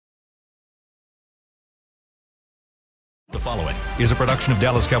following is a production of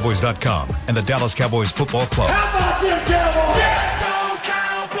DallasCowboys.com and the Dallas Cowboys Football Club. How about them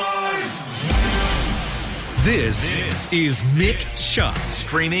Cowboys? This is Mick Shots,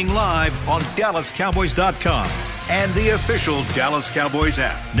 streaming live on DallasCowboys.com and the official Dallas Cowboys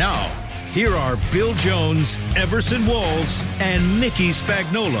app. Now, here are Bill Jones, Everson Walls, and Mickey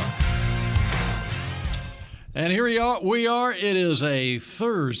Spagnola. And here we are. It is a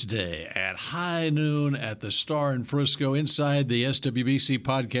Thursday at high noon at the Star in Frisco, inside the SWBC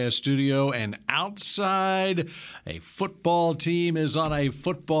podcast studio, and outside a football team is on a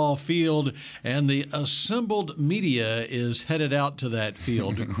football field, and the assembled media is headed out to that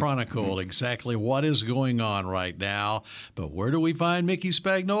field to chronicle exactly what is going on right now. But where do we find Mickey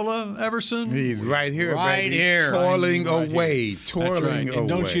Spagnola, Everson? He's right here, right baby. here. Toiling Right away. here. Toiling That's right. away. And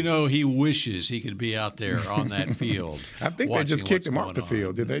don't you know he wishes he could be out there on that field? I think they just kicked him off the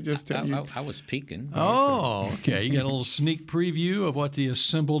field. Did they just tell you? I was peeking. Oh, okay. You got a little sneak preview of what the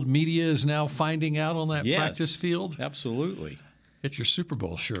assembled media is now finding out on that practice field? Absolutely. Get your Super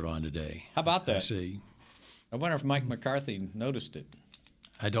Bowl shirt on today. How about that? I see. I wonder if Mike McCarthy noticed it.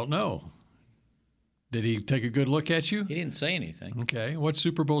 I don't know. Did he take a good look at you? He didn't say anything. Okay. What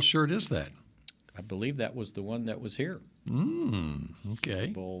Super Bowl shirt is that? I believe that was the one that was here. Okay.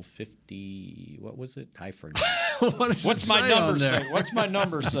 Super Bowl 50, what was it? I forgot. What's my number say? What's my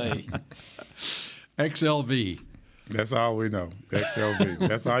number say? XLV. That's all we know. XLV.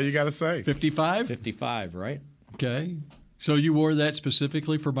 That's all you got to say. 55? 55, right? Okay. So you wore that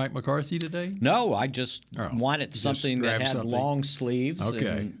specifically for Mike McCarthy today? No, I just wanted something that had something. long sleeves.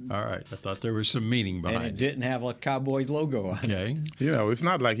 Okay. All right. I thought there was some meaning behind and it didn't have a cowboy logo on it. Okay. You know, it's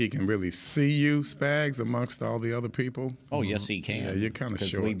not like he can really see you, Spags, amongst all the other people. Oh, yes, he can. Yeah, you're kind of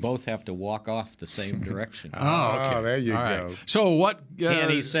short. we both have to walk off the same direction. Oh, okay. There you All go. right. So what? And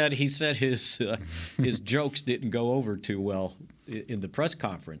he said his jokes didn't go over too well in the press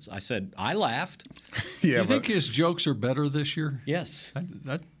conference. I said, I laughed. Yeah, you think his jokes are better this year? Yes.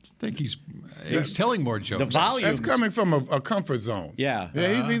 I think he's telling more jokes. The volume. That's coming from a comfort zone. Yeah.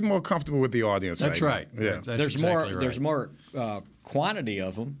 Yeah, he's more comfortable with the audience. That's right. Yeah. That's There's exactly more. There's more quantity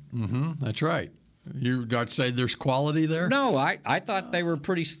of them. Mm-hmm. That's right. You not say there's quality there? No, I thought they were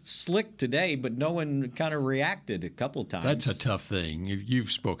pretty slick today, but no one kind of reacted a couple times. That's a tough thing.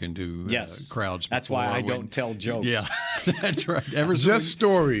 You've spoken to crowds before. That's why I don't tell jokes. Yeah, that's right. Just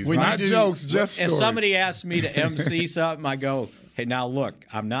stories, not jokes, just stories. If somebody asks me to MC something, I go, hey, now look,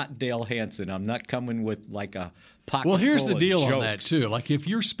 I'm not Dale Hansen. I'm not coming with like a pocket Well, here's the full deal of on that, too. Like if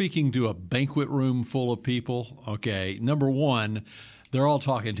you're speaking to a banquet room full of people, okay, number one, they're all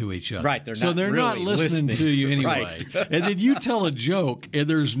talking to each other. Right. So they're not really listening to you anyway. Right. And then you tell a joke, and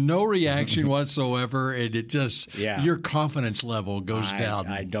there's no reaction whatsoever, and it just your confidence level goes down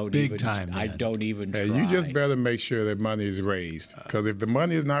big time. I don't even try. You just better make sure that money is raised. Because if the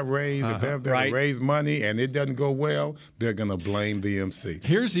money is not raised, if they're going to raise money and it doesn't go well, they're going to blame the MC.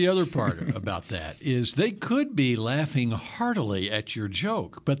 Here's the other part about that is they could be laughing heartily at your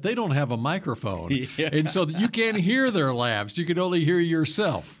joke, but they don't have a microphone. Yeah. And so you can't hear their laughs. You can only hear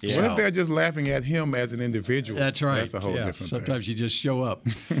yourself. Yeah. What if they're just laughing at him as an individual? That's right. That's a whole different thing. Sometimes you just show up.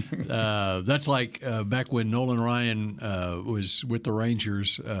 That's like back when Nolan Ryan was with the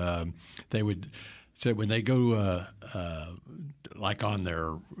Rangers, they would say when they go like on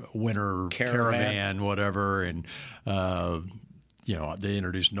their winter caravan whatever, and they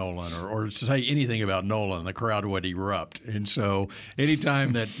introduce Nolan or say anything about Nolan, the crowd would erupt. And so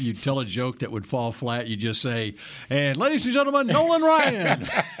anytime that you tell a joke that would fall flat, you just say, and ladies and gentlemen, Nolan Ryan.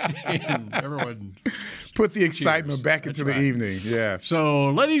 And everyone put the excitement cheers. back into the evening. Yeah. So,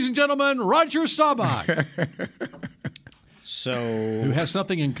 ladies and gentlemen, Roger Staubach. Who has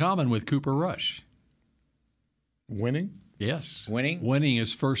something in common with Cooper Rush. Winning? Yes. Winning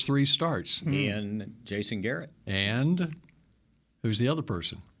his first three starts. And Jason Garrett. And who's the other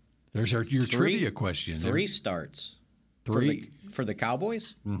person? There's your trivia question. Three starts. Three? For the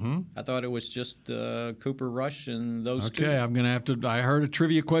Cowboys? Mm-hmm. I thought it was just Cooper Rush and those two. Okay, I'm going to have to – I heard a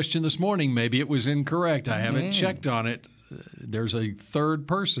trivia question this morning. Maybe it was incorrect. I haven't checked on it. There's a third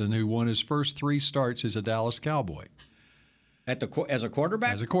person who won his first three starts as a Dallas Cowboy. As a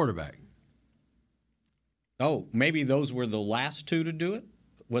quarterback? As a quarterback. Oh, maybe those were the last two to do it?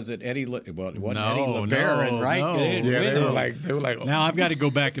 Was it Eddie? Well, it wasn't No, Eddie LeBaron, right? No. They were like. Now I've got to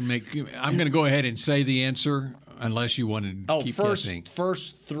go back and I'm going to go ahead and say the answer. unless you wanted to keep guessing.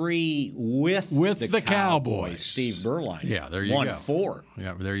 First three with the Cowboys. Steve Berline. Yeah, there you won go. 4.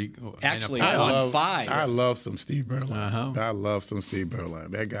 Yeah, there you go. Actually, won 5. I love some Steve Berline. I love some Steve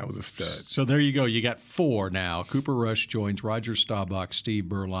Berline. That guy was a stud. So there you go. You got 4 now. Cooper Rush joins Roger Staubach, Steve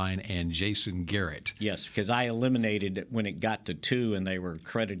Berline, and Jason Garrett. Yes, because I eliminated it when it got to 2, and they were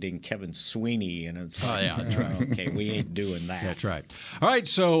crediting Kevin Sweeney, and it's like, that's right. Okay, we ain't doing that. That's right. All right,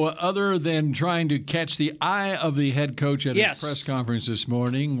 so other than trying to catch the eye of the head coach at his press conference this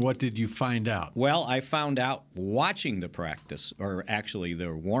morning, what did you find out? Well, I found out watching the practice, or actually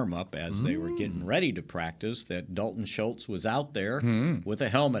their warm-up as they were getting ready to practice, that Dalton Schultz was out there with a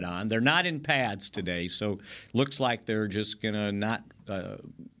helmet on. They're not in pads today, so looks like they're just going to not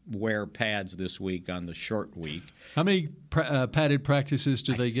wear pads this week on the short week. How many padded practices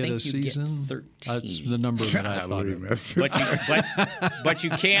do they get a season? Get 13. That's the number that I thought of. But you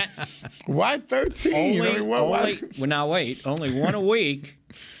can't. Why 13? Only one a week,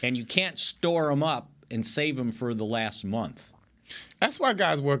 and you can't store them up and save them for the last month. That's why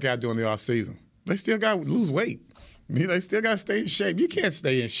guys work out during the off season. They still got to lose weight. They still got to stay in shape. You can't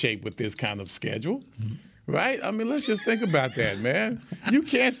stay in shape with this kind of schedule. Right? I mean, let's just think about that, man. You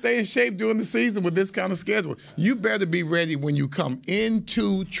can't stay in shape during the season with this kind of schedule. You better be ready when you come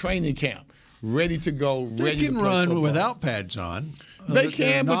into training camp, ready to go, ready to play football. They can run football. without pads on. They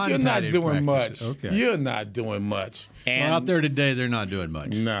can, but you're not doing much. Okay. You're not doing much. And out there today, they're not doing much.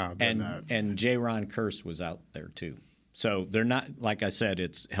 No, they're not. And J-Ron Curse was out there, too. So they're not, like I said,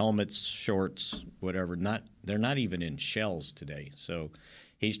 it's helmets, shorts, whatever. They're not even in shells today. So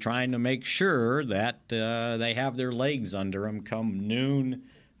he's trying to make sure that they have their legs under them come noon.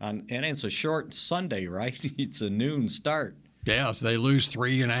 And it's a short Sunday, right? It's a noon start. Yeah, so they lose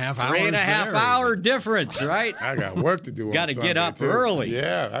 3.5 hours. 3.5 hour difference, right? I got work to do on Sunday. Got to get up too. early.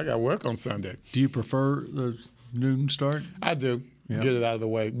 Yeah, I got work on Sunday. Do you prefer the noon start? I do. Yep. Get it out of the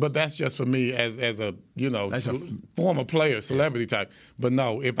way. But that's just for me as a former player, celebrity type. But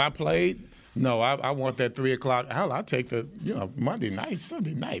no, if I played, I want that 3 o'clock. Hell, I'll take the Monday night,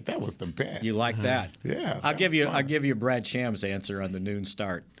 Sunday night. That was the best. You like that? Yeah. I'll give you Brad Sham's answer on the noon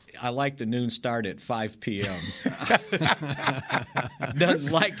start. I like the noon start at 5 p.m. Doesn't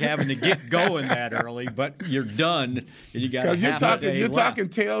like having to get going that early, but you're done and you got a half a day left. Talking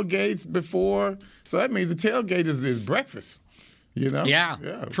tailgates before, so that means the tailgate is breakfast.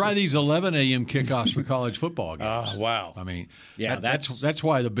 Yeah. Try these 11 a.m. kickoffs for college football games. Oh, wow. I mean, yeah, that's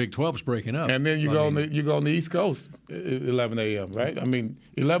why the Big 12's breaking up. And then you go on the East Coast, 11 a.m., right? I mean,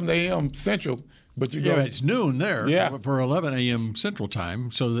 11 a.m. Central, but you go. Yeah, it's noon there for 11 a.m. Central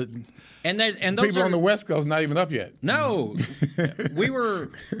Time, so that. And those people on the West Coast not even up yet. No, we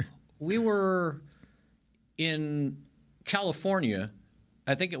were in California.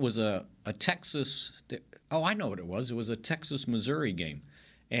 I think it was a Texas. Oh, I know what it was. It was a Texas-Missouri game.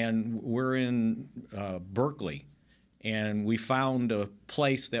 And we're in Berkeley. And we found a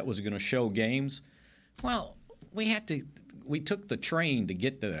place that was going to show games. Well, we took the train to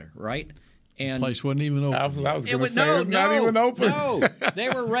get there, right? And the place wasn't even open. I was going to say it's not even open. No, they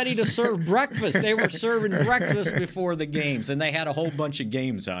were ready to serve breakfast. They were serving breakfast before the games. And they had a whole bunch of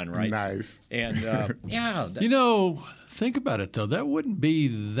games on, right? Nice. And, think about it, though. That wouldn't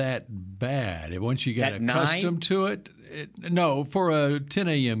be that bad once you got accustomed to it. No, for a 10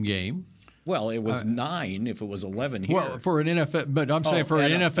 a.m. game. Well, it was 9 if it was 11 here. Well, for an NFL, but I'm saying for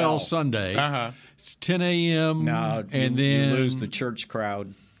an NFL Sunday, it's 10 a.m. No, and then you lose the church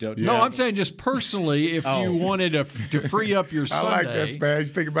crowd. No, I'm saying just personally, if you wanted to free up your Sunday. I like that,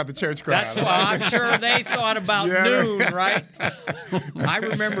 Spaz. Think about the church crowd. That's why I'm sure they thought about noon, right? I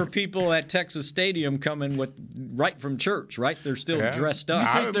remember people at Texas Stadium coming right from church, right? They're still dressed up.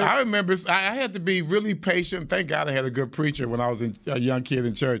 I remember I had to be really patient. Thank God I had a good preacher when I was a young kid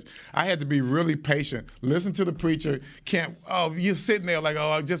in church. I had to be really patient. Listen to the preacher. You're sitting there like,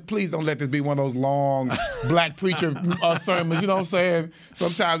 just please don't let this be one of those long black preacher sermons. You know what I'm saying?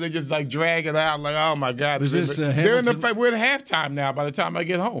 Sometimes they just like drag it out like, oh my God. We're at halftime now by the time I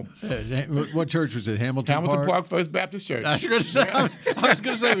get home. What church was it? Hamilton Park First Baptist Church. I was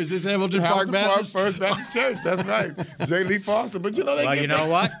going to say, was this Hamilton Park Baptist? First Baptist Church. That's right. J. Lee Foster. But you know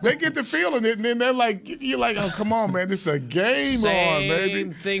what? They get to feeling it, and then they're like, you're like, oh, come on, man. This is a game on, baby.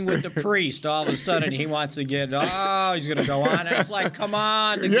 Same thing with the priest. All of a sudden, he wants to he's going to go on. It's like, come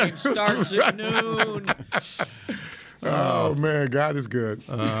on. The game starts at noon. Oh, man, God is good.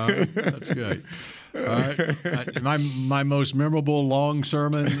 That's good. All right. My most memorable long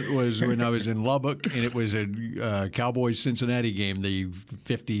sermon was when I was in Lubbock, and it was a Cowboys-Cincinnati game, the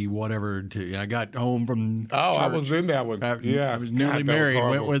 50 whatever. I got home from church. I was in that one. Yeah, I was newly married.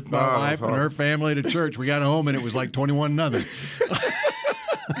 Went with my wife and her family to church. We got home, and it was like 21-0.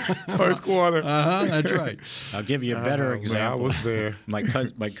 First quarter. That's right. I'll give you a better example. I was there. My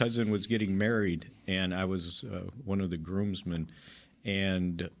cousin was getting married, and I was one of the groomsmen,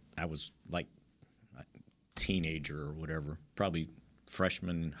 and I was like a teenager or whatever, probably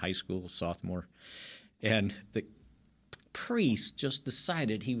freshman in high school, sophomore, and the priest just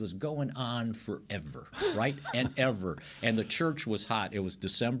decided he was going on forever, right? And ever. And the church was hot. It was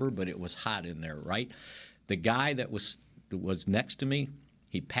December, but it was hot in there, right? The guy that was next to me,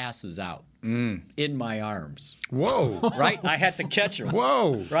 he passes out in my arms. Whoa. Right? I had to catch him.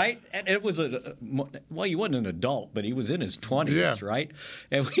 Whoa. Right? And it was he wasn't an adult, but he was in his 20s, right?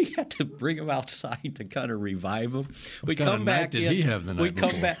 And we had to bring him outside to kind of revive him. We What kind come of back night did in. he have the night we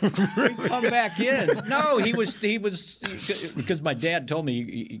come back in. No, he was because my dad told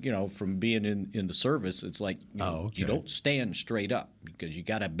me, from being in the service, it's like you don't stand straight up because you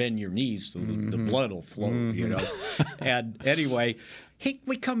got to bend your knees so the blood will flow, And anyway,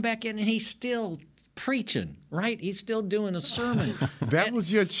 we come back in and he's still preaching, right? He's still doing a sermon. That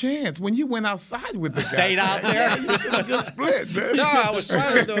was your chance when you went outside with the guy. Stayed out there. Yeah, you should have just split, man. No, I was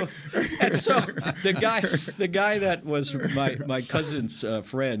silent though. And so the guy that was my cousin's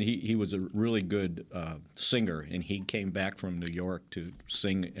friend, he was a really good singer, and he came back from New York to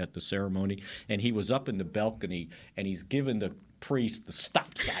sing at the ceremony, and he was up in the balcony, and he's giving the priest the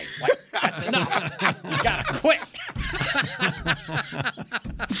stop sign. Like, that's enough. You gotta quit.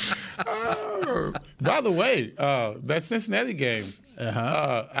 By the way, that Cincinnati game,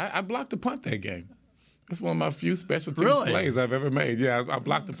 I blocked the punt that game. That's one of my few special teams plays I've ever made. Yeah, I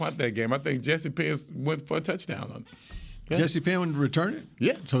blocked the punt that game. I think Jesse Penn went for a touchdown on it. Yeah. Jesse Penn would return it?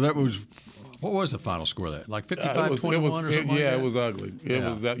 Yeah. So that was – what was the final score of that? Like 55-21 or something like that? Yeah, it was ugly. It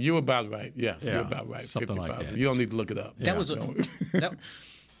was. You were about right. Yeah, you were about right. Something like that. You don't need to look it up. That was it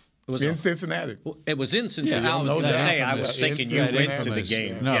was in Cincinnati. It was in Cincinnati. Yeah, I was going to say, I was thinking you went to the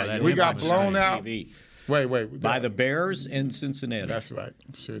game. No, we got blown out. TV. Wait. By the Bears in Cincinnati. That's right.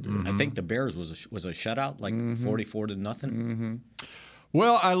 Sure did. I think the Bears was a shutout, like 44-0. Mm-hmm.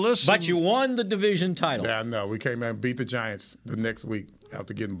 Well, I listened. But you won the division title. Yeah, I know. We came out and beat the Giants the next week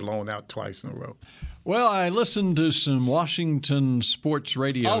after getting blown out twice in a row. Well, I listened to some Washington sports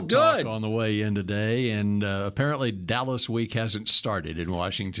radio talk on the way in today, and apparently Dallas week hasn't started in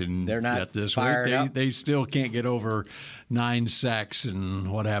Washington They're not yet this fired week. up. They still can't get over 9 sacks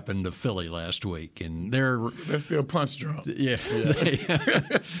and what happened to Philly last week, and they're still punch drunk. Yeah.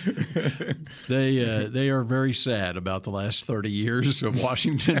 They are very sad about the last 30 years of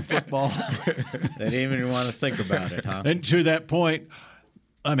Washington football. They didn't even want to think about it, huh? And to that point,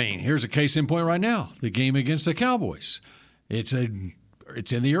 I mean, here's a case in point right now. The game against the Cowboys. It's in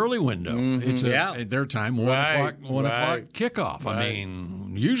the early window. It's their time, 1 o'clock kickoff. Right. I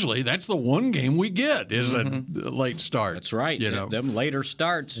mean, usually that's the one game we get is a late start. That's right. Them later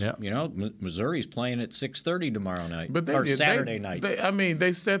starts. Yeah. Missouri's playing at 6:30 tomorrow night or Saturday night.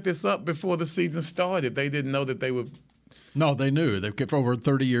 They set this up before the season started. They didn't know that they would. No, they knew. They've kept over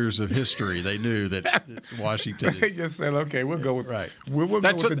 30 years of history. They knew that Washington. They just said, "Okay, we'll go with We'll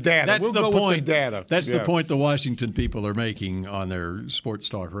go with the data. That's we'll the go point. with the data." That's the point the Washington people are making on their sports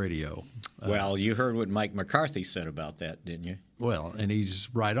talk radio. Well, you heard what Mike McCarthy said about that, didn't you? Well, and he's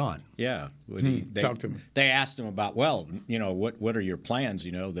right on. Yeah. Talk to me. They asked him about, what are your plans?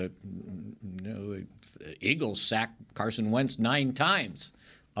 The Eagles sacked Carson Wentz 9 times.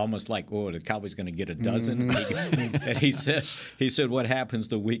 Almost like, the Cowboys going to get a dozen. And he said, what happens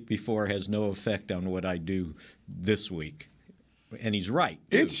the week before has no effect on what I do this week. And he's right,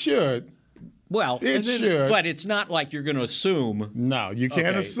 too. It should. Well, it should. But it's not like you're going to assume. No, you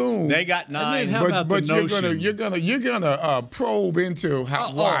can't assume. They got 9. But you're gonna probe into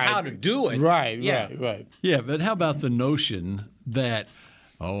how to do it. Right. Yeah, but how about the notion that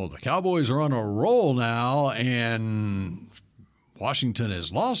the Cowboys are on a roll now and Washington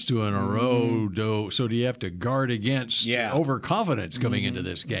has lost 2 in a row, so do you have to guard against overconfidence coming into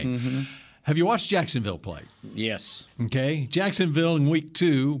this game? Have you watched Jacksonville play? Yes. Okay. Jacksonville in week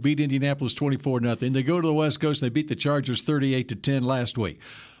 2 beat Indianapolis 24-0. They go to the West Coast. They beat the Chargers 38-10 last week.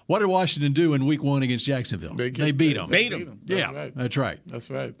 What did Washington do in week 1 against Jacksonville? They beat them. Beat them. That's right.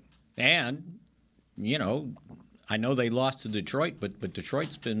 That's right. And, I know they lost to Detroit, but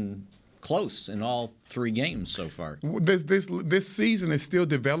Detroit's been close in all 3 games so far. This season is still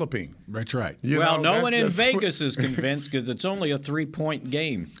developing. That's right. No one in Vegas is convinced because it's only a 3-point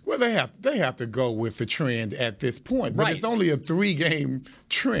game. Well, they have to go with the trend at this point, but it's only a 3-game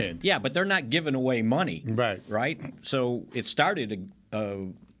trend. Yeah, but they're not giving away money. Right. Right? So it started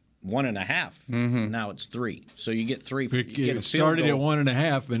 1.5. Mm-hmm. Now it's 3. So you get 3. It started at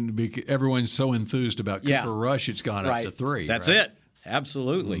 1.5, and everyone's so enthused about Cooper Rush, it's gone up to 3. That's it.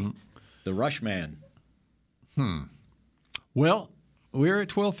 Absolutely. Mm-hmm. The Rush Man. Well, we're at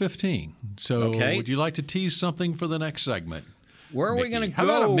 12:15. So would you like to tease something for the next segment? Where are we going to go? How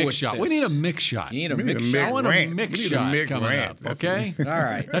about a Mick with shot? This? We need a Mick shot. You need a Mick shot. I want a Mick shot coming up, okay? All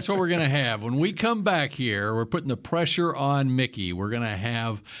right. That's what we're going to have. When we come back here, we're putting the pressure on Mickey. We're going to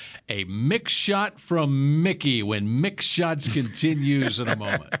have a Mick shot from Mickey when Mick Shots continues in a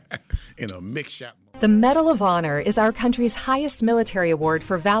moment. In a Mick shot. The Medal of Honor is our country's highest military award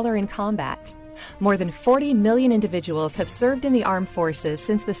for valor in combat. More than 40 million individuals have served in the armed forces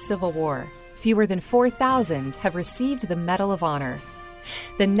since the Civil War. Fewer than 4,000 have received the Medal of Honor.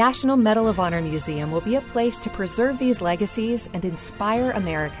 The National Medal of Honor Museum will be a place to preserve these legacies and inspire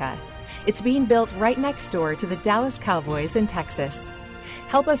America. It's being built right next door to the Dallas Cowboys in Texas.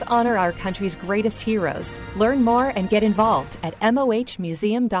 Help us honor our country's greatest heroes. Learn more and get involved at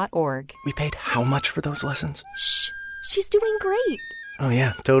mohmuseum.org. We paid how much for those lessons? Shh, she's doing great. Oh,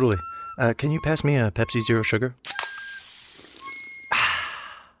 yeah, totally. Can you pass me a Pepsi Zero Sugar?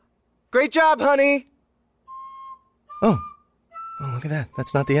 Great job, honey! Oh, look at that.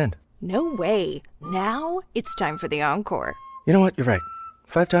 That's not the end. No way. Now it's time for the encore. You know what? You're right.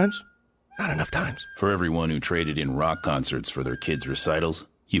 5 times? Not enough times. For everyone who traded in rock concerts for their kids' recitals,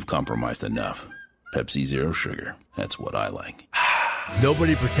 you've compromised enough. Pepsi Zero Sugar. That's what I like.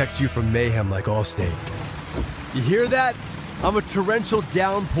 Nobody protects you from mayhem like Allstate. You hear that? I'm a torrential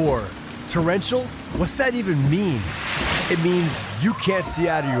downpour. Torrential? What's that even mean? It means you can't see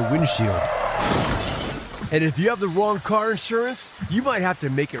out of your windshield. And if you have the wrong car insurance, you might have to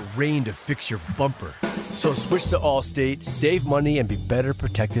make it rain to fix your bumper. So switch to Allstate, save money, and be better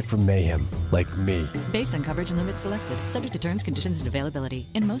protected from mayhem, like me. Based on coverage and limits selected, subject to terms, conditions, and availability.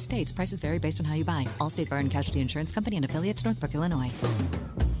 In most states, prices vary based on how you buy. Allstate Bar and Casualty Insurance Company and affiliates, Northbrook, Illinois.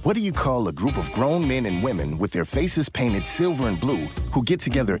 What do you call a group of grown men and women with their faces painted silver and blue who get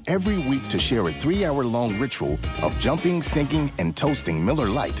together every week to share a 3-hour-long ritual of jumping, singing, and toasting Miller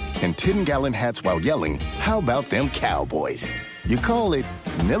Lite in 10-gallon hats while yelling, "How about them Cowboys?" You call it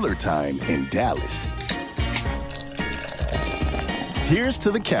Miller Time in Dallas. Here's to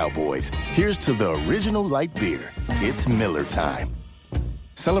the Cowboys. Here's to the original light beer. It's Miller Time.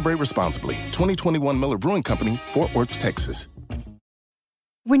 Celebrate responsibly. 2021 Miller Brewing Company, Fort Worth, Texas.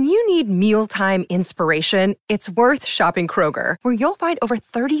 When you need mealtime inspiration, it's worth shopping Kroger, where you'll find over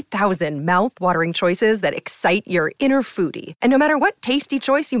 30,000 mouth-watering choices that excite your inner foodie. And no matter what tasty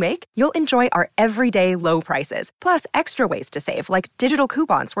choice you make, you'll enjoy our everyday low prices, plus extra ways to save, like digital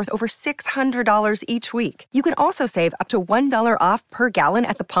coupons worth over $600 each week. You can also save up to $1 off per gallon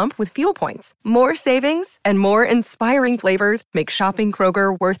at the pump with fuel points. More savings and more inspiring flavors make shopping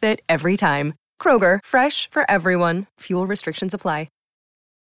Kroger worth it every time. Kroger, fresh for everyone. Fuel restrictions apply.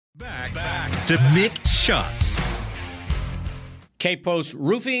 Back to Mick Shots. K-Post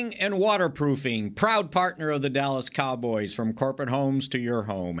Roofing and Waterproofing, proud partner of the Dallas Cowboys. From corporate homes to your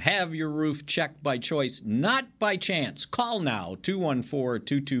home. Have your roof checked by choice, not by chance. Call now,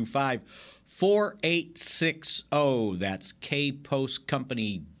 214-225-4860. That's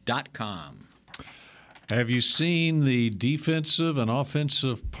kpostcompany.com. Have you seen the defensive and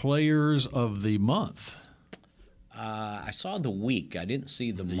offensive players of the month? I saw the week. I didn't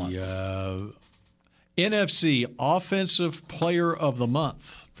see the month. NFC Offensive Player of the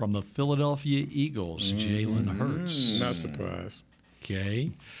Month from the Philadelphia Eagles, Jalen Hurts. Not surprised.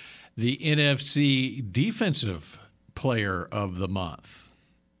 Okay. The NFC Defensive Player of the Month.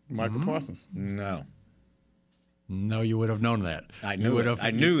 Michael Parsons. No, you would have known that. I knew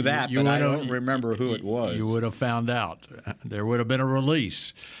that, but I don't remember who it was. You would have found out. There would have been a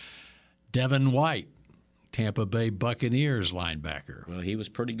release. Devin White, Tampa Bay Buccaneers linebacker. Well, he was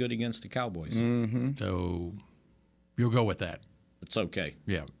pretty good against the Cowboys. Mm-hmm. So you'll go with that. It's okay.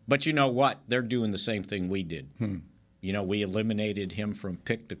 Yeah. But you know what? They're doing the same thing we did. You know, we eliminated him from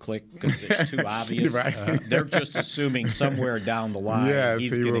pick to click because it's too obvious. Right. They're just assuming somewhere down the line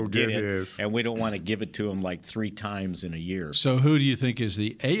he's going to get it, his. And we don't want to give it to him like 3 times in a year. So who do you think is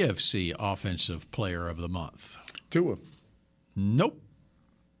the AFC Offensive Player of the Month? Tua. Nope.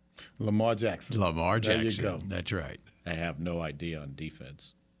 Lamar Jackson. Lamar Jackson. There you go. That's right. I have no idea on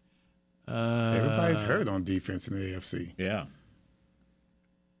defense. Everybody's hurt on defense in the AFC. Yeah.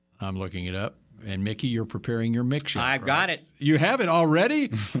 I'm looking it up. And, Mickey, you're preparing your Mick shot. I've got it. You have it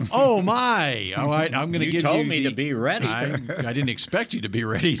already? Oh, my. All right, I'm going to give you. You told me to be ready. I didn't expect you to be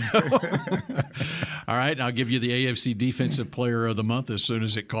ready, though. All right, and I'll give you the AFC Defensive Player of the Month as soon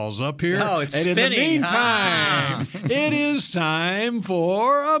as it calls up here. Oh, it's and spinning. In the meantime, it is time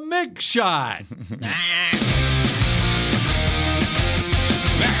for a Mick shot.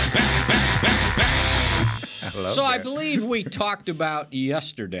 I believe we talked about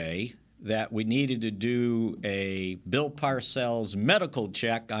yesterday that we needed to do a Bill Parcells medical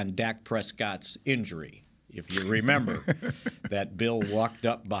check on Dak Prescott's injury. If you remember, that Bill walked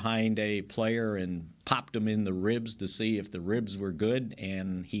up behind a player and popped him in the ribs to see if the ribs were good,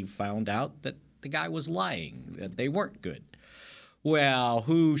 and he found out that the guy was lying, that they weren't good. Well,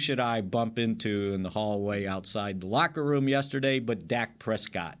 who should I bump into in the hallway outside the locker room yesterday but Dak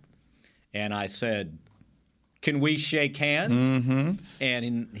Prescott? And I said, "Can we shake hands?" Mm-hmm.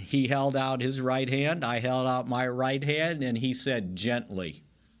 And he held out his right hand. I held out my right hand, and he said, "Gently."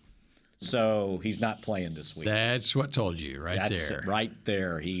 So he's not playing this week. That's what told you there. That's it, right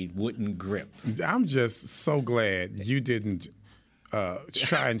there. He wouldn't grip. I'm just so glad you didn't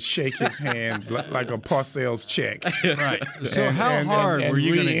try and shake his hand like a Parcells check. Right. So how hard were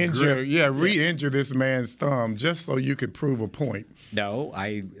you going to grip? Yeah, re-injure this man's thumb just so you could prove a point. No,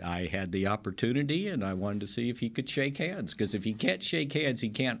 I had the opportunity, and I wanted to see if he could shake hands. Because if he can't shake hands, he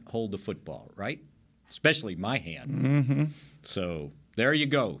can't hold the football, right? Especially my hand. Mm-hmm. So there you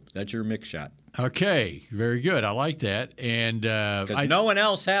go. That's your Mick shot. Okay, very good. I like that. And because no one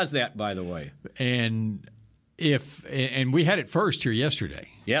else has that, by the way. And we had it first here yesterday.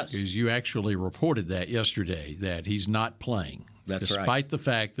 Yes. Because you actually reported that yesterday, that he's not playing. That's right. Despite the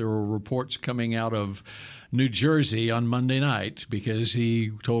fact there were reports coming out of New Jersey on Monday night, because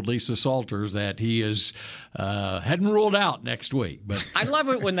he told Lisa Salters that he hadn't ruled out next week. But I love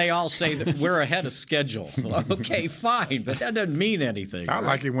it when they all say that we're ahead of schedule. Okay, fine, but that doesn't mean anything. I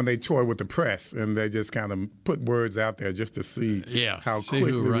like it when they toy with the press and they just kind of put words out there just to see how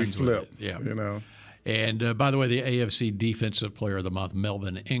quickly we flip. Yeah. You know. And by the way, the AFC Defensive Player of the Month,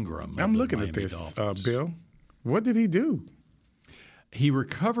 Melvin Ingram. I'm looking at this, Bill. What did he do? He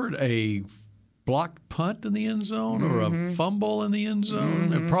recovered a blocked punt in the end zone or a fumble in the end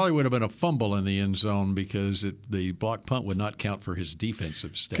zone. It probably would have been a fumble in the end zone because the blocked punt would not count for his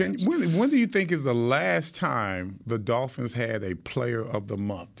defensive stats. When do you think is the last time the Dolphins had a Player of the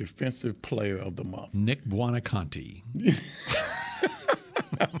Month, Defensive Player of the Month? Nick Buonaconti.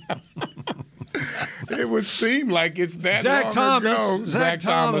 It would seem like it's that Zach long Thomas. ago. Zach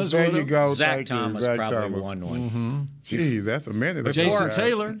Thomas. There you go. Zach Thomas probably won one. Mm-hmm. Jeez, that's a minute. Jason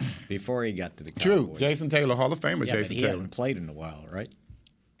Taylor. Before he got to the Cowboys. True. Jason Taylor, Hall of Famer. Yeah, Jason but he Taylor. hadn't played in a while, right?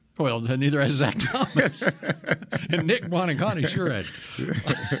 Well, neither has Zach Thomas. And Nick Buonaconti sure had.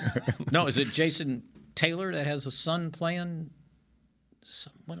 No, is it Jason Taylor that has a son playing?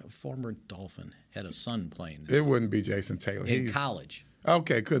 What a former Dolphin had a son playing. It wouldn't be Jason Taylor. In college.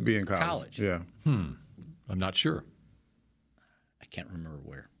 Okay, could be in college. Yeah. I'm not sure. I can't remember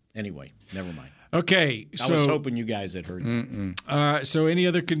where. Anyway, never mind. Okay, so I was hoping you guys had heard that. So any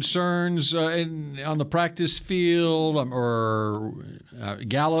other concerns on the practice field or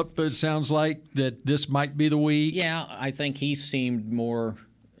Gallup? It sounds like that this might be the week. Yeah, I think he seemed more,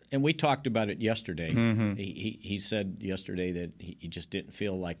 and we talked about it yesterday. He said yesterday that he just didn't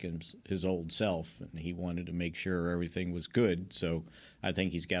feel like his old self, and he wanted to make sure everything was good. So I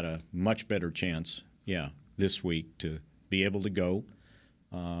think he's got a much better chance, this week to be able to go.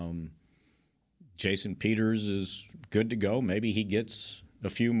 Jason Peters is good to go. Maybe he gets a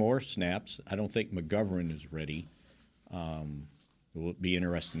few more snaps. I don't think McGovern is ready. It will be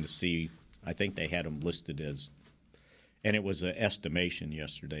interesting to see. I think they had him listed as, and it was an estimation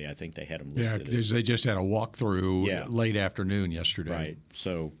yesterday. I think they had him listed because they just had a walkthrough late afternoon yesterday. Right.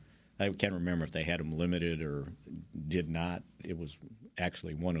 So I can't remember if they had him limited or did not. It was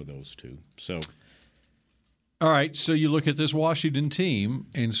actually one of those two. So. All right, so you look at this Washington team,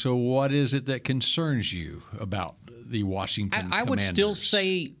 and so what is it that concerns you about the Washington Commanders? I would still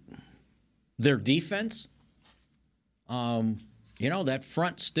say their defense. That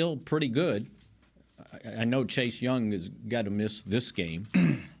front's still pretty good. I know Chase Young has got to miss this game,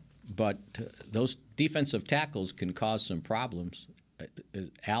 but those defensive tackles can cause some problems.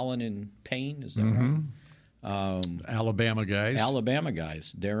 Allen and Payne, is that right? Alabama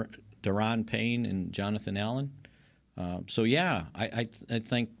guys. Daron Payne and Jonathan Allen. I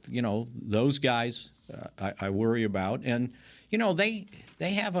think those guys I worry about, and they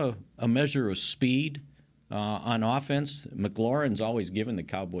have a measure of speed on offense. McLaurin's always given the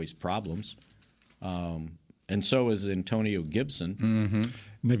Cowboys problems, and And so is Antonio Gibson. Mm-hmm.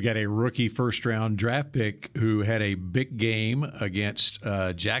 And they've got a rookie first-round draft pick who had a big game against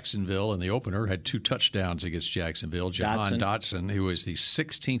Jacksonville in the opener, had 2 touchdowns against Jacksonville. Jahan Dotson, who was the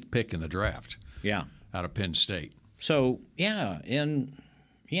 16th pick in the draft. Yeah. Out of Penn State. So, yeah, and,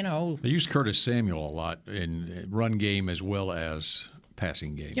 you know. They use Curtis Samuel a lot in run game as well as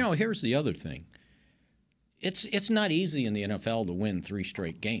passing game. You know, here's the other thing. It's not easy in the NFL to win 3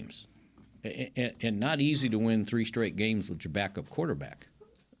 straight games. And not easy to win 3 straight games with your backup quarterback.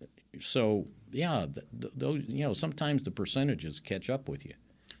 So, yeah, those, you know, sometimes the percentages catch up with you.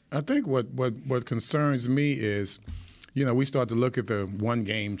 I think what concerns me is, you know, we start to look at the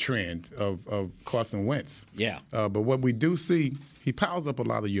one-game trend of Carson Wentz. Yeah. But what we do see, he piles up a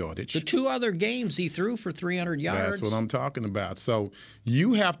lot of yardage. The 2 other games he threw for 300 yards. That's what I'm talking about. So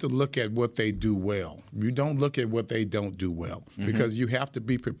you have to look at what they do well. You don't look at what they don't do well because you have to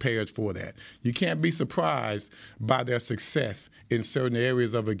be prepared for that. You can't be surprised by their success in certain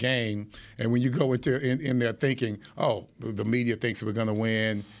areas of a game. And when you go into in there thinking, oh, the media thinks we're going to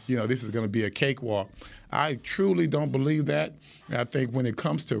win, you know, this is going to be a cakewalk. I truly don't believe that. I think when it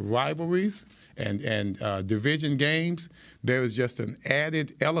comes to rivalries and division games, there is just an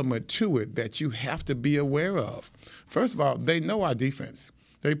added element to it that you have to be aware of. First of all, they know our defense.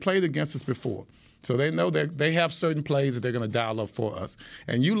 They played against us before. So they know that they have certain plays that they're going to dial up for us.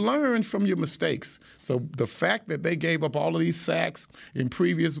 And you learn from your mistakes. So the fact that they gave up all of these sacks in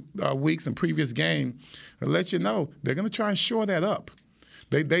previous weeks and previous game, it lets you know they're going to try and shore that up.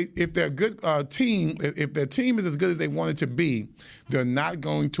 If they're a good team, if their team is as good as they want it to be, they're not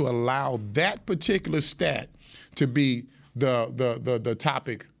going to allow that particular stat to be the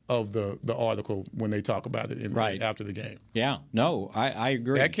topic of the article when they talk about it after the game. Yeah, no, I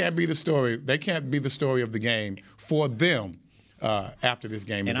agree. That can't be the story. They can't be the story of the game for them after this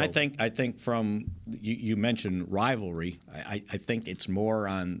game is over. I think from you mentioned rivalry. I think it's more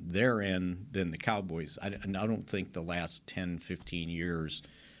on their end than the Cowboys. I don't think the last 10, 15 years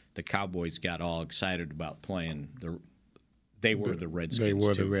the Cowboys got all excited about playing They were the Redskins. They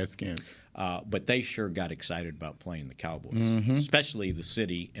were too. the Redskins. But they sure got excited about playing the Cowboys, especially the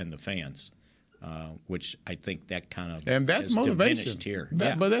city and the fans, which I think that kind of and that's motivation here.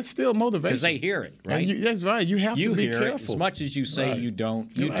 But that's still motivation because they hear it, right? That's right. You have to be hear careful. It. As much as you say you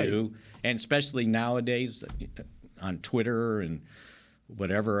don't, you do, and especially nowadays on Twitter and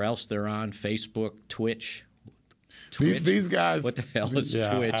whatever else they're on, Facebook, Twitch. These guys. What the hell is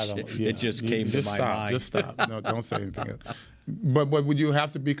Twitch? It just came to my mind. Just stop. No, don't say anything else. But what you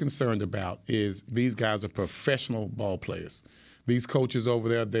have to be concerned about is these guys are professional ball players. These coaches over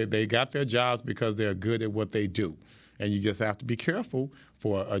there, they got their jobs because they're good at what they do. And you just have to be careful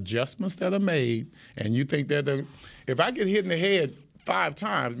for adjustments that are made. And you think that if I get hit in the head 5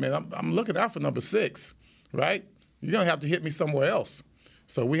 times, man, I'm looking out for number 6, right? You're going to have to hit me somewhere else.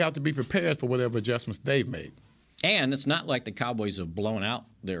 So we have to be prepared for whatever adjustments they've made. And it's not like the Cowboys have blown out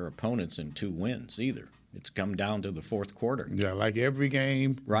their opponents in 2 wins either. It's come down to the 4th quarter. Yeah, like every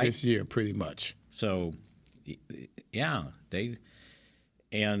game this year, pretty much. So, yeah,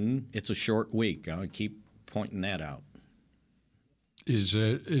 and it's a short week. I'll keep pointing that out. Is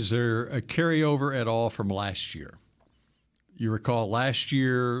there a carryover at all from last year? You recall last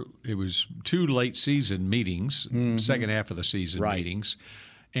year it was 2 late season meetings, second half of the season meetings.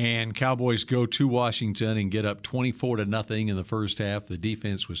 And Cowboys go to Washington and get up 24-0 in the first half. The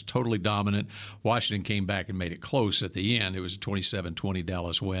defense was totally dominant. Washington came back and made it close at the end. It was a 27-20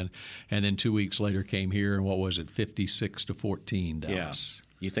 Dallas win. And then 2 weeks later came here, and what was it, 56-14 Dallas. Yeah.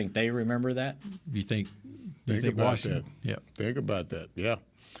 You think they remember that? You think about Washington? That. Yeah. Think about that. Yeah.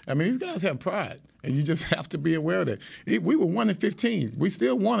 I mean, these guys have pride, and you just have to be aware of that. We were 1-15. We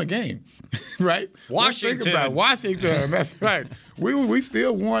still won a game, right? Washington. Think about Washington. That's right. We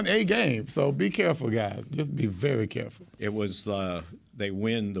still won a game. So be careful, guys. Just be very careful. It was they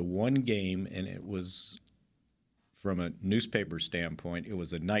win the one game, and it was from a newspaper standpoint, it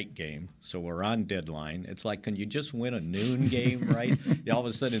was a night game. So we're on deadline. It's like, can you just win a noon game, right? All of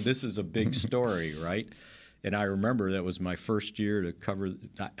a sudden, this is a big story, right? And I remember that was my first year to cover.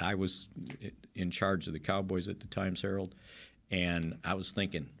 I was in charge of the Cowboys at the Times-Herald, and I was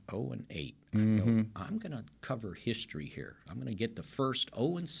thinking 0-8. I'm going to cover history here. I'm going to get the first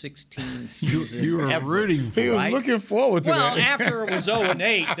 0-16 season you were ever. Rooting for. He was looking forward to that. Well, after it was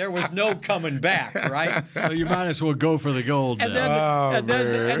 0-8, there was no coming back, right? So you might as well go for the gold. And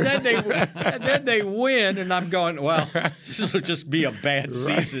then they win, and I'm going, well, this will just be a bad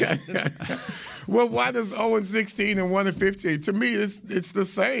season. Well, why does 0-16 and 1-15? To me, it's the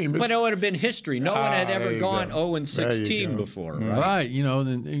same. But it would have been history. No one had ever gone 0-16 before, right? Right. You know,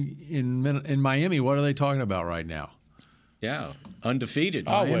 in Miami, what are they talking about right now? Yeah, undefeated.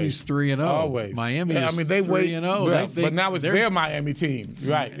 Miami's 3-0. Always. Miami is they 3-0. But now it's their Miami team.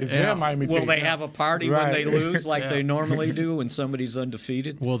 Right. It's their Miami team. Will they have a party when they lose like they normally do when somebody's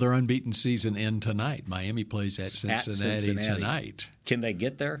undefeated? Well, their unbeaten season ends tonight. Miami plays at Cincinnati tonight. Can they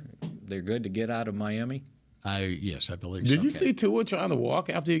get there? They're good to get out of Miami? Yes, I believe so. Did you see Tua trying to walk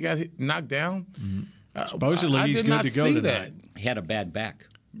after he got knocked down? Mm-hmm. Supposedly he's good to go tonight. He had a bad back.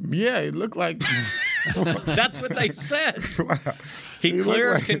 Yeah, it looked like... That's what they said. He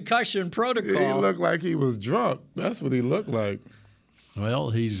cleared concussion protocol. He looked like he was drunk. That's what he looked like. Well,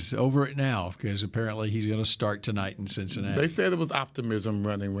 he's over it now because apparently he's going to start tonight in Cincinnati. They said there was optimism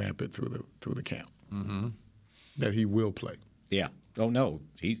running rampant through the camp that he will play. Yeah. Oh no,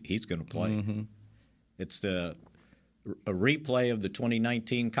 he's going to play. Mm-hmm. It's a replay of the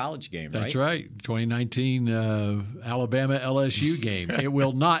 2019 college game, right? That's right. 2019 Alabama LSU game. It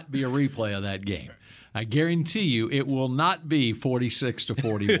will not be a replay of that game. I guarantee you it will not be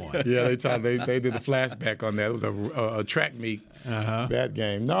 46-41. Yeah, they did a flashback on that. It was a track meet, that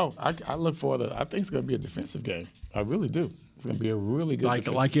game. No, I look forward to it. I think it's going to be a defensive game. I really do. It's going to be a really good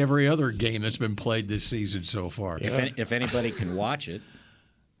like every other game that's been played this season so far. Yeah. If anybody can watch it.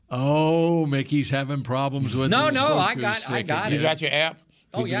 Oh, Mickey's having problems with No, I got it. You got your app?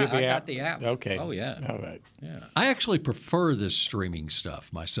 I got the app. Okay. Oh, yeah. All right. Yeah. I actually prefer this streaming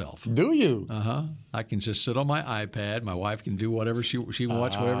stuff myself. Do you? I can just sit on my iPad. My wife can do whatever she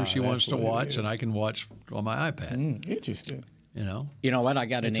watch whatever she wants to watch, and I can watch on my iPad. Interesting. You know what? I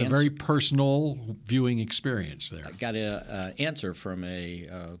got It's a very personal viewing experience there. I got an answer from a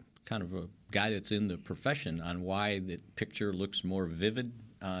kind of a guy that's in the profession on why the picture looks more vivid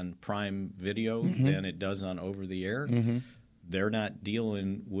on Prime Video than it does on over-the-air. They're not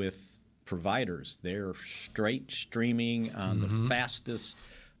dealing with providers. They're straight streaming on the fastest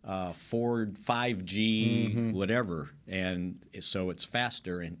Ford 5G, whatever, and so it's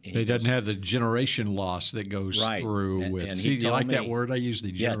faster. And it doesn't have the generation loss that goes through with. And see, do you like that word I use?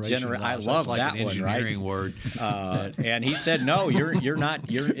 The generation loss. I love like that an engineering word. And he said, no, you're not.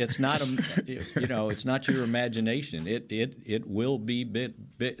 It's not. It's not your imagination. It will be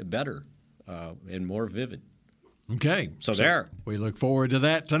bit better and more vivid. Okay. So there. We look forward to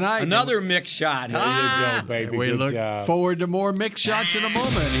that tonight. Another Mick shot. There you go, baby. We look forward to more Mick shots in a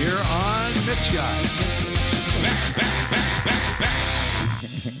moment here on Mick Shots.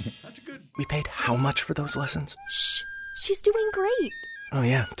 That's good. We paid how much for those lessons? Shh. She's doing great. Oh,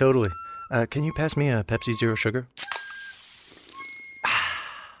 yeah, totally. Can you pass me a Pepsi Zero Sugar?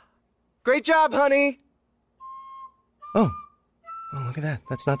 Great job, honey! Oh, look at that.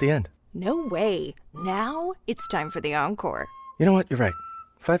 That's not the end. No way. Now it's time for the encore. You know what? You're right.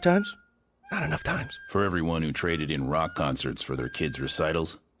 5 times? Not enough times. For everyone who traded in rock concerts for their kids'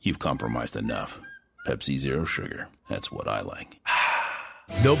 recitals, you've compromised enough. Pepsi Zero Sugar. That's what I like.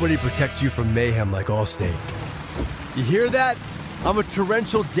 Nobody protects you from mayhem like Allstate. You hear that? I'm a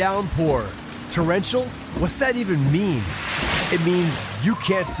torrential downpour. Torrential? What's that even mean? It means you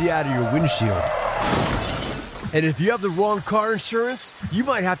can't see out of your windshield. And if you have the wrong car insurance, you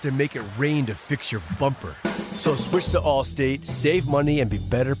might have to make it rain to fix your bumper. So switch to Allstate, save money, and be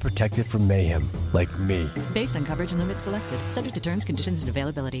better protected from mayhem, like me. Based on coverage and limits selected, subject to terms, conditions, and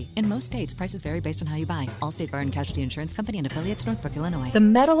availability. In most states, prices vary based on how you buy. Allstate Bar and Casualty Insurance Company and affiliates, Northbrook, Illinois. The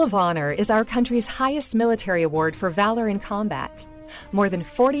Medal of Honor is our country's highest military award for valor in combat. More than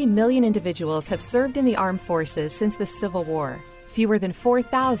 40 million individuals have served in the armed forces since the Civil War. Fewer than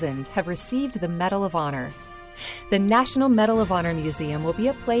 4,000 have received the Medal of Honor. The National Medal of Honor Museum will be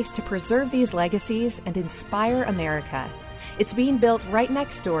a place to preserve these legacies and inspire America. It's being built right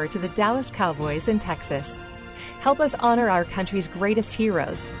next door to the Dallas Cowboys in Texas. Help us honor our country's greatest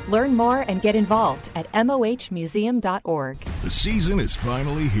heroes. Learn more and get involved at mohmuseum.org. The season is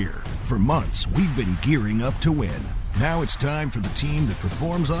finally here. For months, we've been gearing up to win. Now it's time for the team that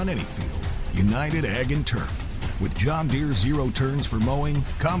performs on any field, United Ag and Turf. With John Deere Zero Turns for mowing,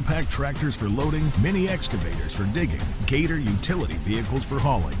 compact tractors for loading, mini excavators for digging, Gator utility vehicles for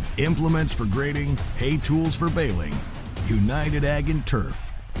hauling, implements for grading, hay tools for baling. United Ag and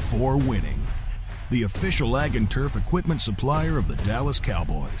Turf, for winning. The official Ag and Turf equipment supplier of the Dallas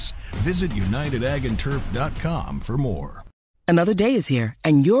Cowboys. Visit UnitedAgAndTurf.com for more. Another day is here,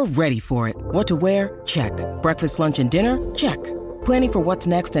 and you're ready for it. What to wear? Check. Breakfast, lunch, and dinner? Check. Planning for what's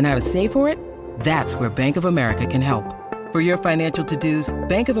next and how to save for it? That's where Bank of America can help. For your financial to-dos,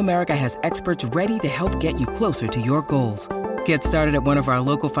 Bank of America has experts ready to help get you closer to your goals. Get started at one of our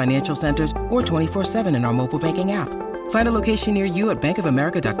local financial centers or 24/7 in our mobile banking app. Find a location near you at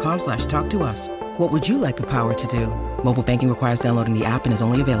bankofamerica.com/talktous. What would you like the power to do? Mobile banking requires downloading the app and is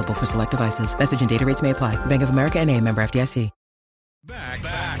only available for select devices. Message and data rates may apply. Bank of America N.A., member FDIC. Back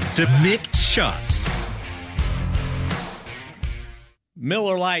to Mick Shots.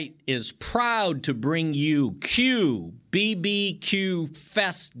 Miller Lite is proud to bring you BBQ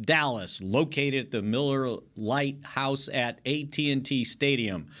Fest Dallas, located at the Miller Lite House at AT&T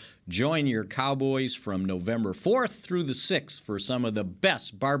Stadium. Join your Cowboys from November 4th through the 6th for some of the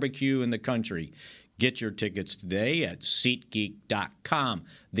best barbecue in the country. Get your tickets today at SeatGeek.com,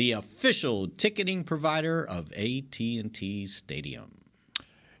 the official ticketing provider of AT&T Stadium.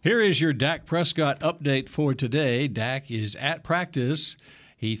 Here is your Dak Prescott update for today. Dak is at practice.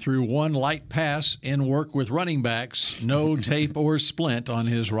 He threw one light pass in work with running backs. No tape or splint on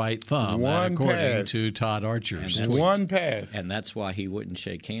his right thumb. One according pass. to Todd Archer. One pass. And that's why he wouldn't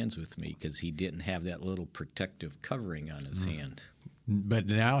shake hands with me, because he didn't have that little protective covering on his hand. But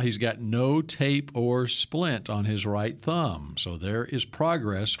now he's got no tape or splint on his right thumb. So there is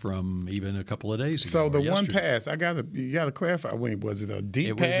progress from even a couple of days ago. So the one yesterday. pass, you got to clarify. Was it a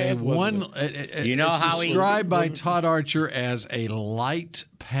deep pass? pass? It was one. You know it's how described by Todd Archer as a light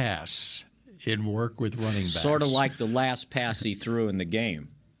pass in work with running backs. Sort of like the last pass he threw in the game.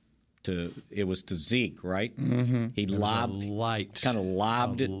 It was to Zeke, right? Mm-hmm. He kind of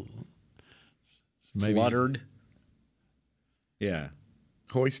lobbed it, fluttered. Yeah.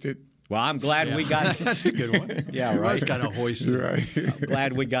 Hoisted. Well, I'm glad we got That's a good one. Yeah, right. It was kind of hoisted. Right. I'm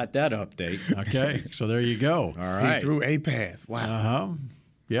glad we got that update. Okay, so there you go. All right. He threw a pass. Wow.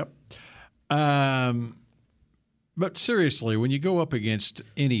 Yep. But seriously, when you go up against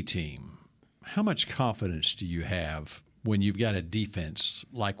any team, how much confidence do you have when you've got a defense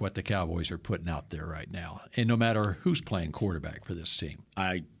like what the Cowboys are putting out there right now? And no matter who's playing quarterback for this team.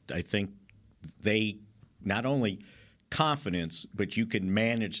 I think they not only – confidence, but you can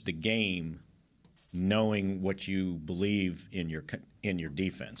manage the game knowing what you believe in your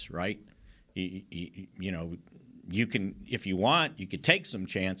defense, right? You know, you can, if you want, you could take some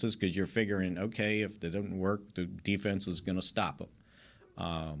chances because you're figuring, okay, if that doesn't work, the defense is going to stop them.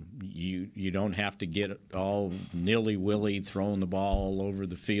 You don't have to get all nilly-willy throwing the ball all over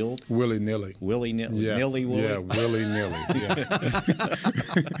the field. Willy-nilly. Willy-nilly. Yeah. Nilly-willy. Yeah, willy-nilly. Yeah.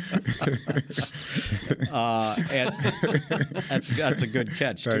 And that's a good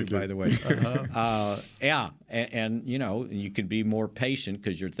catch, too, by the way. And you know, you can be more patient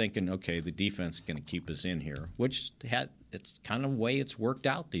because you're thinking, okay, the defense is going to keep us in here, which it's kind of the way it's worked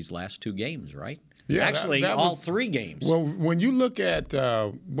out these last two games, right? Yeah, actually, all three games. Well, when you look at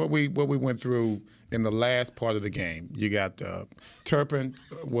what we went through in the last part of the game, you got Turpin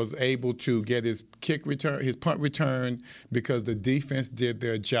was able to get his punt return because the defense did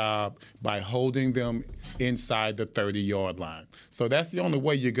their job by holding them inside the 30-yard line. So that's the only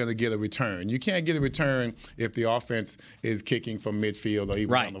way you're going to get a return. You can't get a return if the offense is kicking from midfield or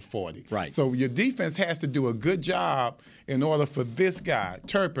even on the 40. Right. So your defense has to do a good job in order for this guy,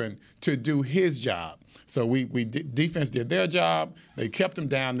 Turpin, to do his job. So defense did their job. They kept him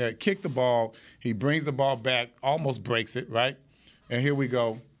down there, kicked the ball. He brings the ball back, almost breaks it, right? And here we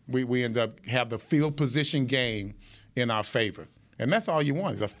go. We end up have the field position game in our favor. And that's all you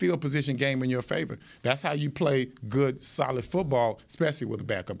want is a field position game in your favor. That's how you play good, solid football, especially with a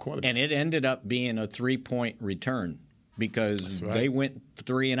backup quarterback. And it ended up being a 3-point return because they went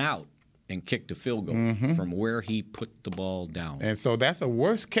 3 and out and kicked a field goal from where he put the ball down. And so that's a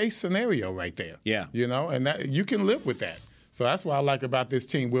worst-case scenario right there. Yeah. You know, and that, you can live with that. So that's what I like about this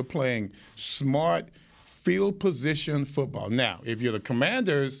team. We're playing smart field position football. Now, if you're the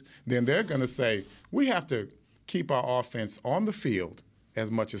Commanders, then they're going to say, we have to keep our offense on the field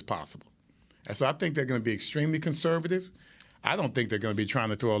as much as possible. And so I think they're going to be extremely conservative. I don't think they're going to be trying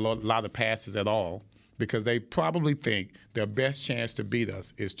to throw a lot of passes at all, because they probably think their best chance to beat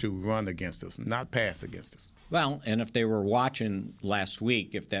us is to run against us, not pass against us. Well, and if they were watching last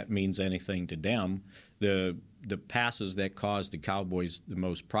week, if that means anything to them, the passes that caused the Cowboys the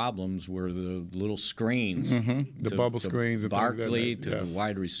most problems were the little screens. The bubble screens. And Barkley things like that. to the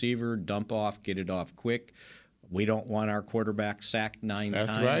wide receiver, dump off, get it off quick. We don't want our quarterback sacked 9 times.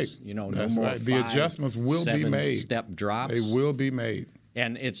 That's right. You know, That's no more right. The adjustments will be made. 7-step drops. They will be made.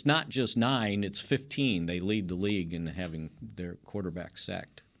 And it's not just 9, it's 15. They lead the league in having their quarterback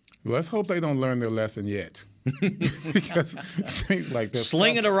sacked. Let's hope they don't learn their lesson yet. Because it seems like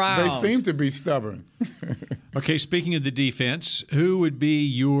sling it around. They seem to be stubborn. Okay, speaking of the defense, who would be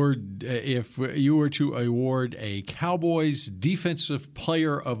your if you were to award a Cowboys Defensive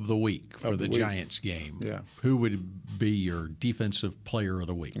Player of the Week for the Giants game? Yeah. Who would be your Defensive Player of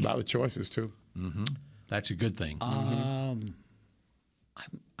the Week? A lot of choices, too. Mm-hmm. That's a good thing. I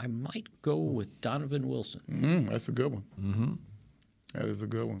might go with Donovan Wilson. That's a good one. Mm-hmm. That is a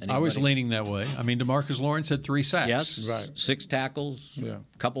good one. I was leaning that way. I mean, DeMarcus Lawrence had 3 sacks. Yes, right. 6 tackles, Yeah.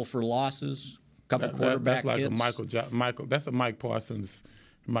 couple for losses, couple quarterback that's like hits. a Michael. That's a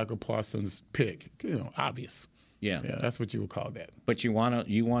Michael Parsons pick. Obvious. Yeah, that's what you would call that. But you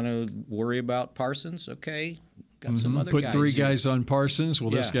wanna worry about Parsons? Okay, got some other Put guys. 3 guys on Parsons.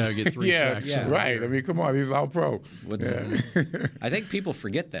 Well, this guy will get 3 sacks. Yeah, right. I mean, come on, he's all pro. I think people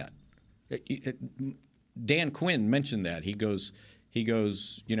forget that. Dan Quinn mentioned that. He goes,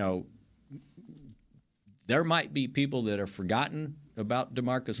 there might be people that have forgotten about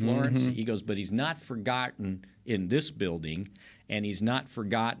DeMarcus Lawrence. He goes, but he's not forgotten in this building, and he's not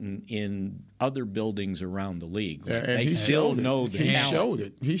forgotten in other buildings around the league. They still know the talent.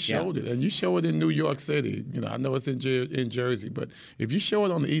 He showed it. And you show it in New York City. I know it's in Jersey, but if you show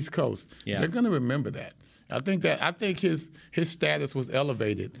it on the East Coast, they're going to remember that. I think his status was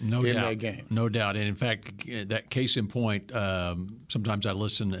elevated in that game. No doubt. And in fact, that case in point, sometimes I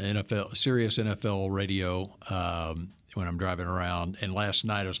listen to Sirius NFL radio when I'm driving around. And last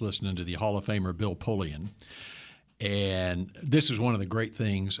night I was listening to the Hall of Famer Bill Polian. And this is one of the great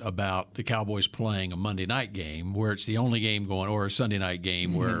things about the Cowboys playing a Monday night game, where it's the only game going, or a Sunday night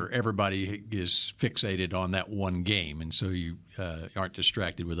game where everybody is fixated on that one game, and so you aren't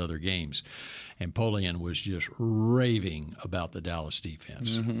distracted with other games. And Polian was just raving about the Dallas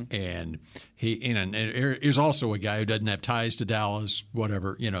defense, and he is also a guy who doesn't have ties to Dallas,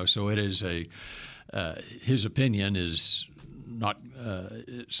 whatever, So it is his opinion is not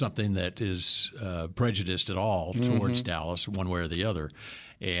something that is prejudiced at all towards Dallas one way or the other.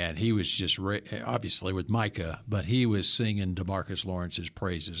 And he was just obviously with Micah, but he was singing DeMarcus Lawrence's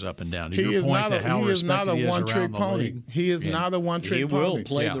praises up and down. He is not a one-trick pony. He is not a one-trick pony. He will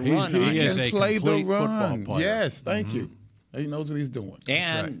play the run. He can play the run. Yes, thank you. He knows what he's doing.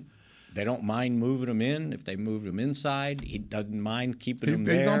 And they don't mind moving him in. If they moved him inside, he doesn't mind keeping him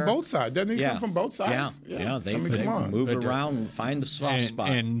there. He's on both sides. Doesn't he come from both sides? Yeah. They move around and find the soft spot.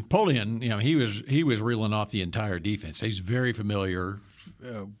 And Polian, he was reeling off the entire defense. He's very familiar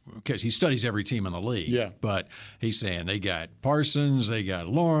because he studies every team in the league. Yeah. But he's saying they got Parsons, they got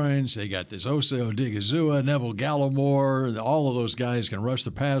Lawrence, they got this Osa Odigizua, Neville Gallimore. All of those guys can rush the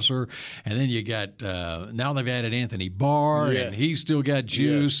passer. And then you got now they've added Anthony Barr, and he's still got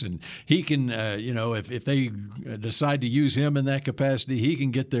juice, and he can, if they decide to use him in that capacity, he can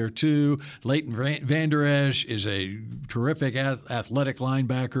get there too. Leighton Vander Esch is a terrific athletic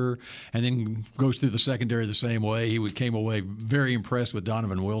linebacker, and then goes through the secondary the same way. He came away very impressed with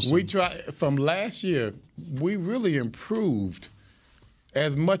Donovan Wilson. We tried from last year. We really improved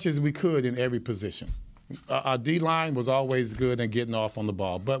as much as we could in every position. Our D-line was always good and getting off on the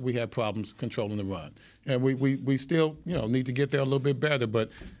ball, but we had problems controlling the run. And we still need to get there a little bit better. But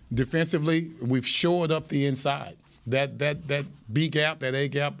defensively, we've shored up the inside. That B gap, that A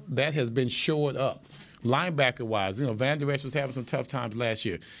gap, that has been shored up. Linebacker-wise, Van Der Esch was having some tough times last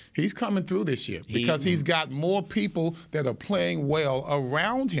year. He's coming through this year because he's got more people that are playing well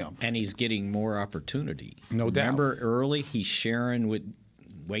around him. And he's getting more opportunity. No doubt. Remember early, he's sharing with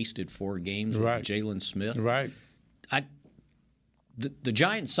wasted 4 games with Jalen Smith. Right. The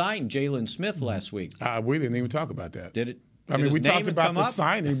Giants signed Jalen Smith last week. We didn't even talk about that. Did it? We talked about the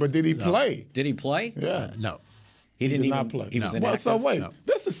signing, but did he play? Did he play? Yeah. No. He did not play. He was inactive. Well,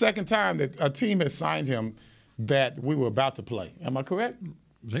 that's the second time that a team has signed him that we were about to play. Am I correct?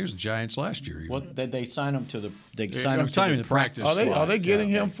 There's the Giants last year. What did they sign him to the? They signed him to the practice. Are they getting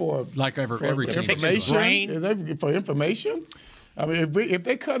him for every team? Information? Is that for information? I mean, if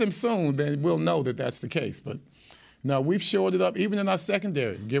they cut him soon, then we'll know that that's the case. But no, we've shored it up, even in our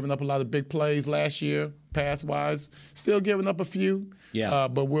secondary, giving up a lot of big plays last year, pass-wise, still giving up a few. Yeah.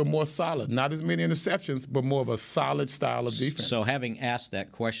 But we're more solid. Not as many interceptions, but more of a solid style of defense. So having asked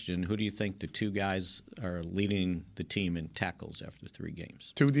that question, who do you think the 2 guys are leading the team in tackles after 3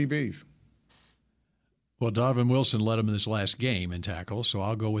 games? 2 DBs. Well, Donovan Wilson led him in this last game in tackles, so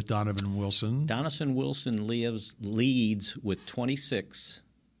I'll go with Donovan Wilson. Donovan Wilson leads with 26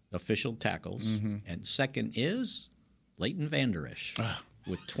 official tackles, and second is Leighton Vander Esch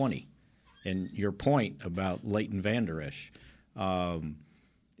with 20. And your point about Leighton Vander Esch, and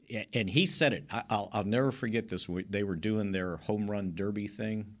he said it. I'll never forget this. They were doing their home run derby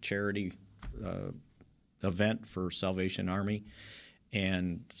thing, charity event for Salvation Army,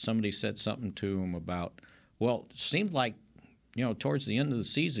 and somebody said something to him about, Well, it seemed like, towards the end of the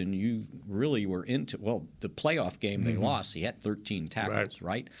season, you really were into, the playoff game they lost, he had 13 tackles,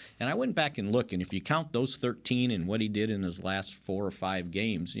 right? And I went back and looked, and if you count those 13 and what he did in his last 4 or 5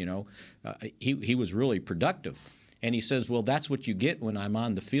 games, he was really productive. And he says, well, that's what you get when I'm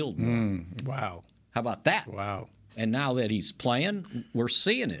on the field more. Wow. How about that? Wow. And now that he's playing, we're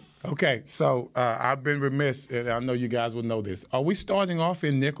seeing it. Okay, so I've been remiss, and I know you guys will know this. Are we starting off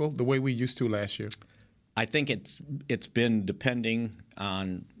in nickel the way we used to last year? I think it's been depending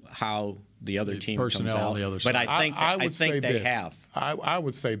on how the other team comes out. On the other side. But I think they have. I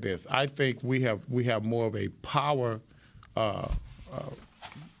would say this. I think we have more of a power, a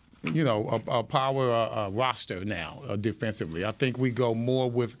power roster now defensively. I think we go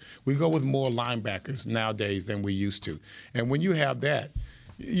with more linebackers nowadays than we used to. And when you have that,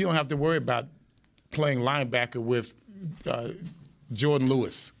 you don't have to worry about playing linebacker with Jordan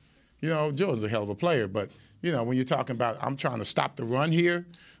Lewis. Jordan's a hell of a player, but, when you're talking about I'm trying to stop the run here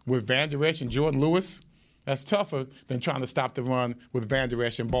with Van Der Esch and Jordan Lewis, that's tougher than trying to stop the run with Van Der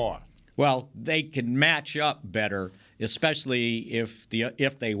Esch and Barr. Well, they can match up better, especially if the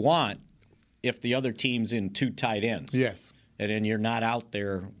other team's in 2 tight ends. Yes. And then you're not out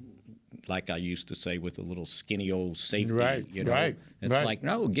there, like I used to say, with a little skinny old safety. Right, right. It's like,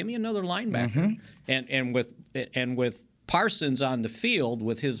 no, give me another linebacker. And with Parsons on the field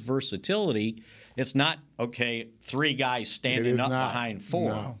with his versatility, it's not, 3 guys standing up behind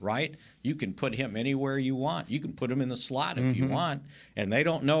 4, right? You can put him anywhere you want. You can put him in the slot if you want, and they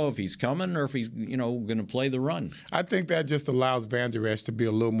don't know if he's coming or if he's, going to play the run. I think that just allows Van Der Esch to be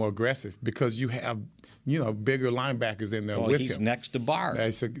a little more aggressive because you have, bigger linebackers in there with him. He's next to Barr.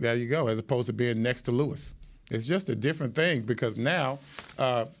 There you go, as opposed to being next to Lewis. It's just a different thing because now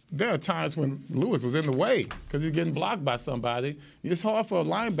there are times when Lewis was in the way because he's getting blocked by somebody. It's hard for a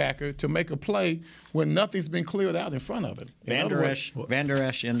linebacker to make a play when nothing's been cleared out in front of him. Van Der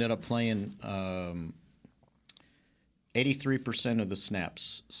Esch ended up playing 83% of the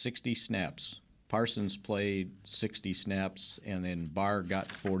snaps, 60 snaps. Parsons played 60 snaps, and then Barr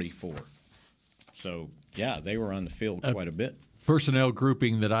got 44. So, yeah, they were on the field quite a bit. Personnel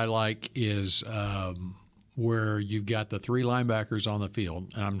grouping that I like is where you've got the 3 linebackers on the field,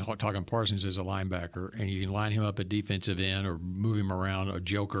 and I'm talking Parsons as a linebacker, and you can line him up at defensive end or move him around, a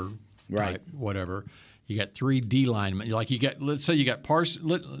joker type, whatever. You got 3 D linemen. Like let's say you got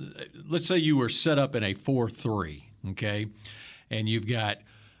Parsons. Let's say you were set up in a 4-3, okay, and you've got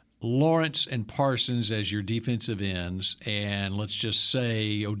Lawrence and Parsons as your defensive ends, and let's just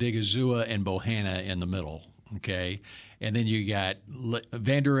say Odigizua and Bohanna in the middle, okay. And then you got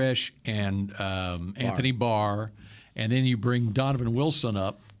Van Der Esch and Anthony Barr, and then you bring Donovan Wilson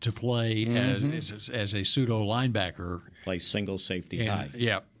up to play as a pseudo linebacker, play single safety high.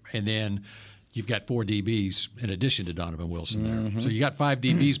 Yeah, and then you've got 4 DBs in addition to Donovan Wilson there. So you got 5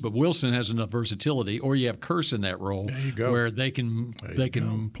 DBs, but Wilson has enough versatility, or you have Curse in that role where they can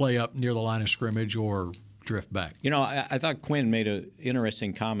play up near the line of scrimmage or drift back. I thought Quinn made an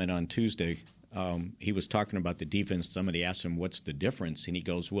interesting comment on Tuesday. He was talking about the defense. Somebody asked him, what's the difference? And he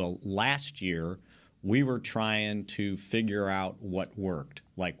goes, well, last year we were trying to figure out what worked,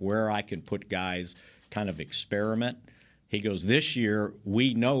 like where I could put guys, kind of experiment. He goes, this year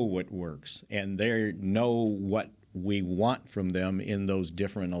we know what works, and they know what we want from them in those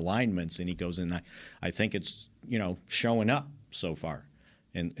different alignments. And he goes, and I think it's, showing up so far.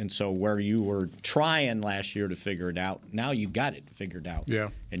 And so where you were trying last year to figure it out, now you got it figured out. Yeah.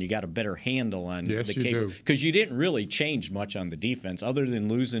 And you got a better handle on the you do. Because you didn't really change much on the defense other than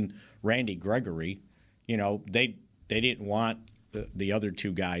losing Randy Gregory. They didn't want the other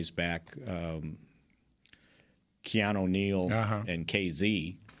 2 guys back, Keanu Neal and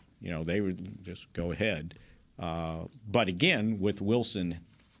KZ. They would just go ahead. But again, with Wilson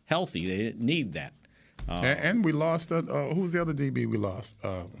healthy, they didn't need that. And we lost who's the other DB we lost?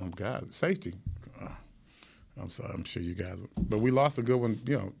 Safety. I'm sorry, I'm sure you guys. But we lost a good one,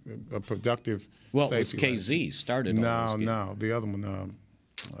 a productive safety. Well, it was KZ started. No, the other one.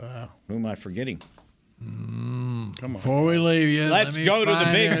 Who am I forgetting? Come on. Before we leave you, let's go to the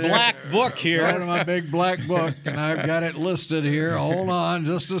big black book here. Go to my big black book, and I've got it listed here. Hold on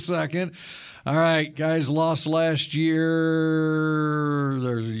just a second. All right, guys, lost last year.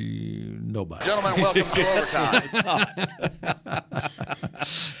 There's nobody. Gentlemen, welcome to overtime.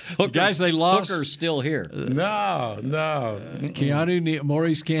 Guys, they lost. Hooker's still here. No.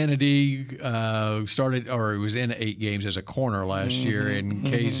 Maurice Kennedy started, or he was in 8 games as a corner last year in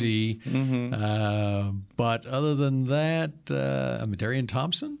KZ. But other than that, Darian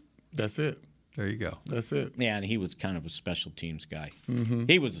Thompson? That's it. There you go. That's it. Yeah, and he was kind of a special teams guy. Mm-hmm.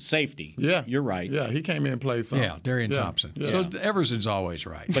 He was a safety. Yeah. You're right. Yeah, he came in and played some. Yeah, Darian Thompson. Yeah. So Everson's always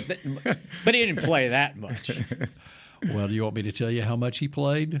right. But he didn't play that much. Well, do you want me to tell you how much he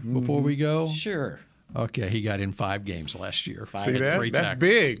played before we go? Sure. Okay, he got in 5 games last year. See that? 3 That's tackles.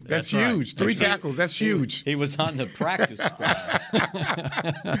 big. That's huge. Right. 3 tackles. That's huge. He was on the practice squad.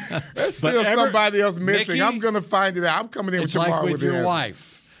 There's still somebody else missing. Mickey, I'm going to find it out. I'm coming in it's tomorrow like with with your his. wife.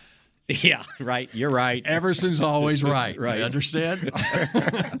 Yeah, right. You're right. Everson's always right. Right. You understand?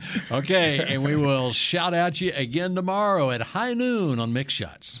 Okay, and we will shout out you again tomorrow at high noon on Mick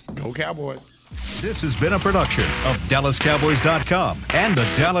Shots. Go Cowboys. This has been a production of DallasCowboys.com and the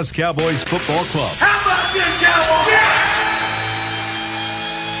Dallas Cowboys Football Club. How about this, Cowboys? Yeah!